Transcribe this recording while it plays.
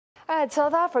Right,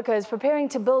 South Africa is preparing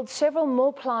to build several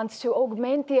more plants to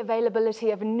augment the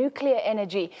availability of nuclear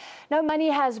energy. No money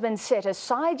has been set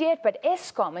aside yet, but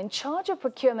Eskom, in charge of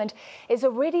procurement, is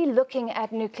already looking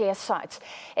at nuclear sites.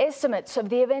 Estimates of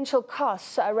the eventual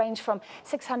costs range from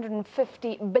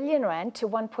 650 billion rand to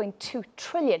 1.2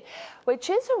 trillion, which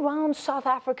is around South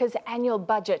Africa's annual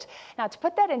budget. Now, to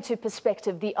put that into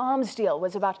perspective, the arms deal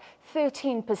was about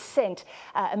 13%,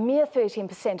 a mere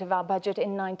 13% of our budget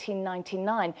in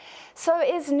 1999. So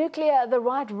is nuclear the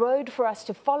right road for us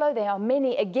to follow? There are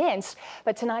many against,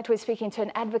 but tonight we're speaking to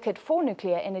an advocate for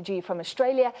nuclear energy from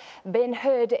Australia. Ben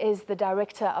Hurd is the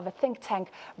director of a think tank,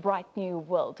 Bright New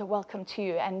World. Welcome to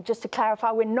you. And just to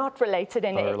clarify, we're not related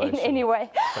in any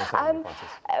way.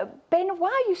 Ben, why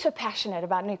are you so passionate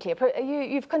about nuclear?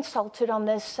 You've consulted on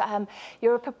this.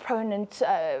 You're a proponent.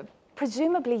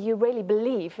 Presumably you really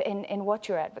believe in what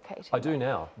you're advocating. I do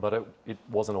now, but it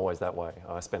wasn't always that way.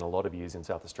 I spent a lot of years in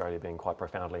South Australia being quite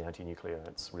profoundly anti-nuclear.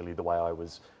 It's really the way I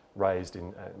was raised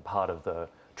in part of the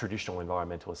traditional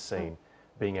environmentalist scene.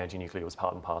 Being anti-nuclear was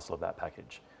part and parcel of that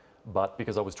package. But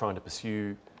because I was trying to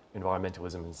pursue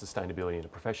environmentalism and sustainability in a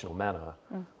professional manner,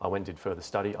 I went and did further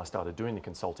study. I started doing the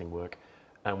consulting work.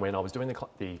 And when I was doing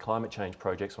the climate change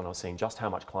projects, when I was seeing just how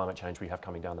much climate change we have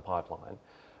coming down the pipeline,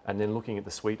 and then looking at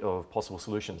the suite of possible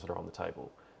solutions that are on the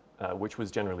table, which was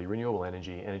generally renewable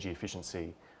energy, energy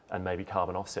efficiency, and maybe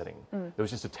carbon offsetting. There was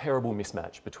just a terrible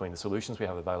mismatch between the solutions we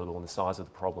have available and the size of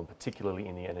the problem, particularly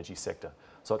in the energy sector.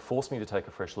 So it forced me to take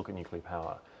a fresh look at nuclear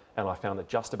power, and I found that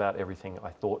just about everything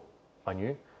I thought I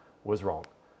knew was wrong.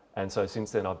 And so since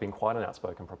then, I've been quite an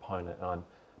outspoken proponent, and I'm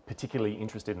particularly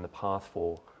interested in the path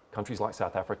for countries like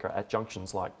South Africa at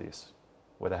junctions like this,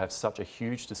 where they have such a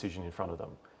huge decision in front of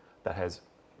them that has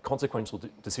consequential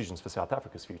decisions for South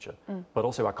Africa's future, but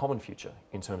also our common future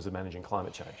in terms of managing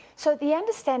climate change. So the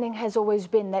understanding has always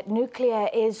been that nuclear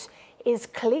is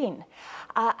clean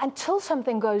until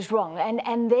something goes wrong,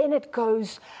 and then it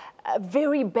goes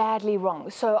very badly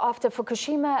wrong. So after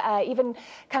Fukushima, even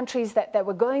countries that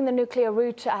were going the nuclear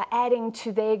route, adding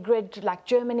to their grid, like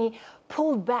Germany,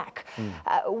 pulled back.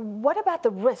 What about the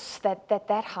risks that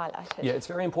highlighted? Yeah, it's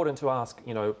very important to ask,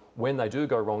 when they do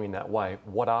go wrong in that way,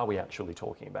 what are we actually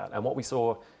talking about? And what we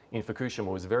saw in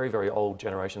Fukushima was very, very old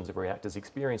generations of reactors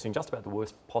experiencing just about the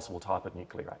worst possible type of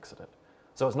nuclear accident.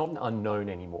 So it's not an unknown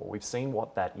anymore. We've seen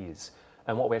what that is.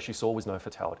 And what we actually saw was no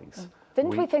fatalities.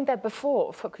 Didn't we think that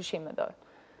before Fukushima, though?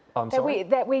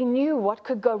 That we knew what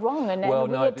could go wrong, and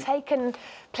we had taken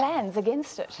plans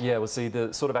against it. Yeah, well, see,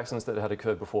 the sort of accidents that had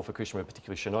occurred before Fukushima,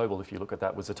 particularly Chernobyl, if you look at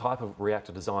that, was a type of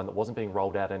reactor design that wasn't being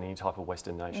rolled out in any type of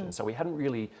Western nation. So we hadn't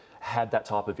really had that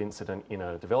type of incident in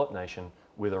a developed nation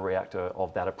with a reactor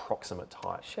of that approximate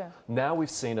type. Sure. Now we've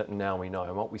seen it, and now we know.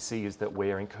 And what we see is that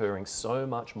we're incurring so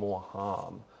much more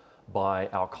harm by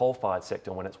our coal-fired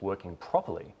sector when it's working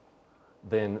properly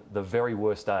than the very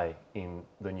worst day in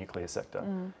the nuclear sector.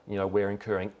 We're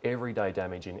incurring everyday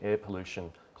damage in air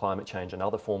pollution, climate change, and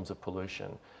other forms of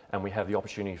pollution. And we have the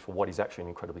opportunity for what is actually an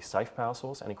incredibly safe power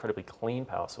source, an incredibly clean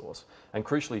power source. And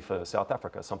crucially for South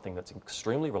Africa, something that's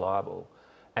extremely reliable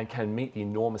and can meet the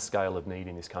enormous scale of need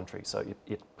in this country. So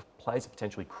it plays a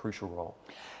potentially crucial role.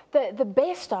 The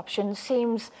best option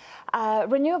seems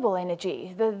renewable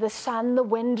energy, the sun, the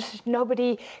wind.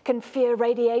 Nobody can fear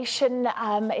radiation.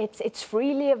 It's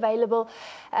freely available.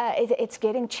 It's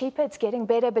getting cheaper, it's getting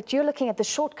better, but you're looking at the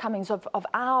shortcomings of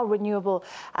our renewable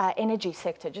energy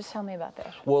sector. Just tell me about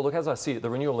that. Well, look, as I see it, the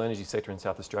renewable energy sector in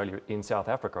South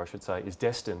Africa, I should say, is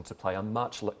destined to play a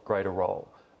much greater role.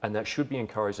 And that should be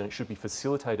encouraged, and it should be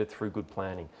facilitated through good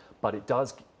planning. But it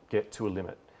does get to a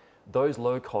limit. Those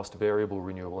low-cost variable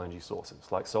renewable energy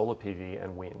sources, like solar PV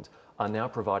and wind, are now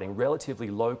providing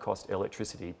relatively low-cost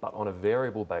electricity, but on a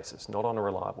variable basis, not on a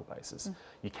reliable basis.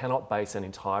 You cannot base an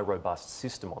entire robust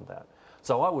system on that.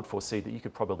 So I would foresee that you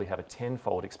could probably have a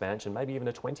 10-fold expansion, maybe even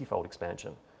a 20-fold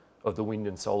expansion of the wind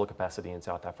and solar capacity in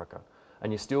South Africa.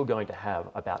 And you're still going to have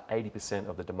about 80%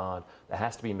 of the demand that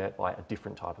has to be met by a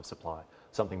different type of supply.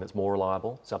 Something that's more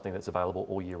reliable, something that's available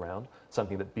all year round,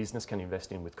 something that business can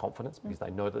invest in with confidence because they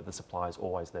know that the supply is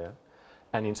always there.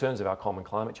 And in terms of our common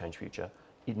climate change future,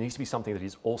 it needs to be something that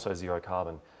is also zero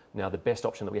carbon. Now, the best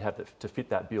option that we have to fit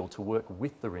that bill to work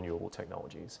with the renewable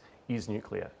technologies is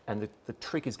nuclear. And the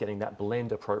trick is getting that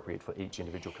blend appropriate for each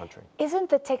individual country. Isn't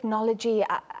the technology,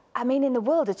 I mean, in the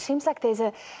world, it seems like there's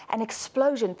an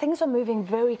explosion. Things are moving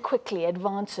very quickly,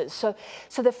 advances. So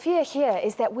the fear here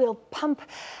is that we'll pump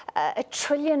R1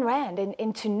 trillion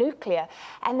into nuclear,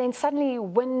 and then suddenly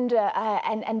wind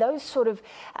and those sort of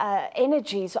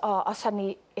energies are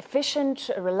suddenly efficient,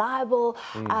 reliable,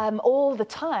 all the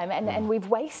time, and we've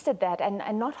wasted that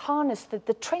and not harnessed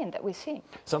the trend that we're seeing.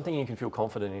 Something you can feel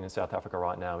confident in South Africa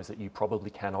right now is that you probably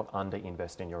cannot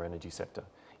underinvest in your energy sector.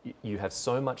 You have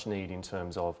so much need in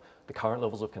terms of the current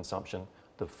levels of consumption,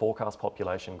 the forecast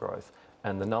population growth,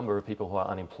 and the number of people who are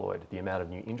unemployed, the amount of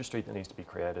new industry that needs to be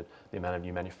created, the amount of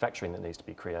new manufacturing that needs to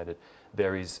be created.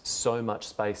 There is so much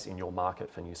space in your market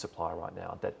for new supply right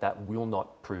now that will not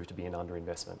prove to be an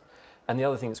underinvestment. And the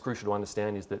other thing that's crucial to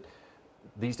understand is that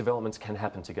these developments can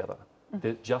happen together.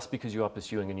 That just because you are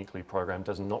pursuing a nuclear program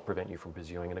does not prevent you from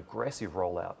pursuing an aggressive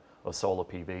rollout of solar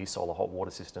PV, solar hot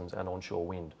water systems and onshore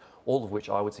wind, all of which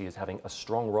I would see as having a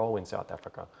strong role in South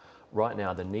Africa. Right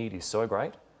now the need is so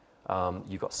great.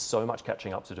 You've got so much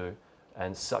catching up to do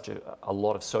and such a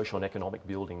lot of social and economic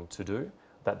building to do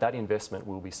that investment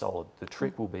will be solid. The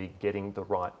trick will be getting the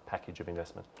right package of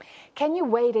investment. Can you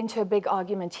wade into a big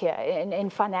argument here in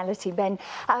finality, Ben?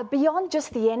 Beyond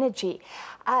just the energy,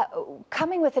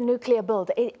 coming with a nuclear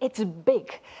build, it's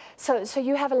big. So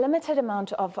you have a limited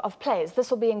amount of players.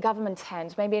 This will be in government's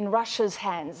hands, maybe in Russia's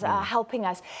hands, helping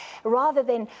us, rather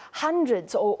than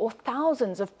hundreds or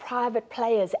thousands of private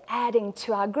players adding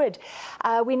to our grid.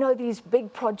 We know these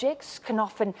big projects can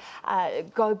often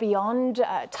go beyond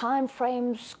time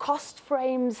frames, cost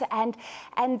frames, and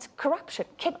corruption,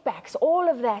 kickbacks, all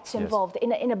of that's involved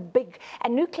in a big,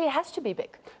 and nuclear has to be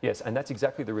big. Yes, and that's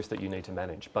exactly the risk that you need to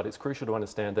manage. But it's crucial to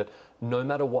understand that no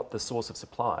matter what the source of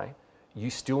supply, you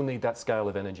still need that scale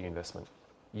of energy investment.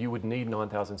 You would need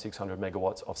 9,600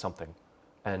 megawatts of something.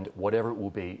 And whatever it will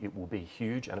be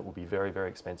huge and it will be very, very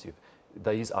expensive.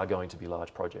 These are going to be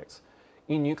large projects.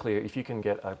 In nuclear, if you can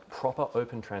get a proper,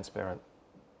 open, transparent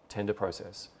tender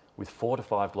process with 4 to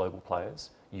 5 global players,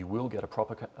 you will get a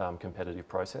proper competitive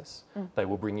process. They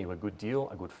will bring you a good deal,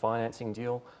 a good financing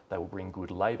deal. They will bring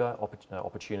good labour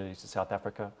opportunities to South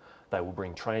Africa. They will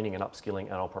bring training and upskilling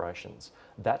and operations.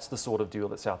 That's the sort of deal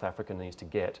that South Africa needs to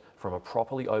get from a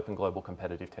properly open global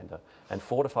competitive tender. And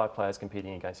 4 to 5 players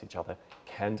competing against each other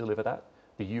can deliver that.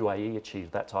 The UAE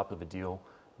achieved that type of a deal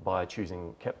by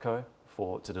choosing KEPCO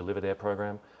to deliver their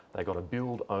program. They got a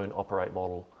build, own, operate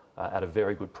model at a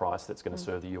very good price that's going to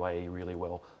serve the UAE really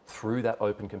well through that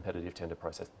open competitive tender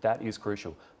process. That is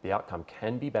crucial. The outcome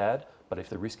can be bad, but if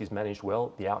the risk is managed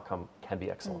well, the outcome can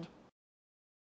be excellent.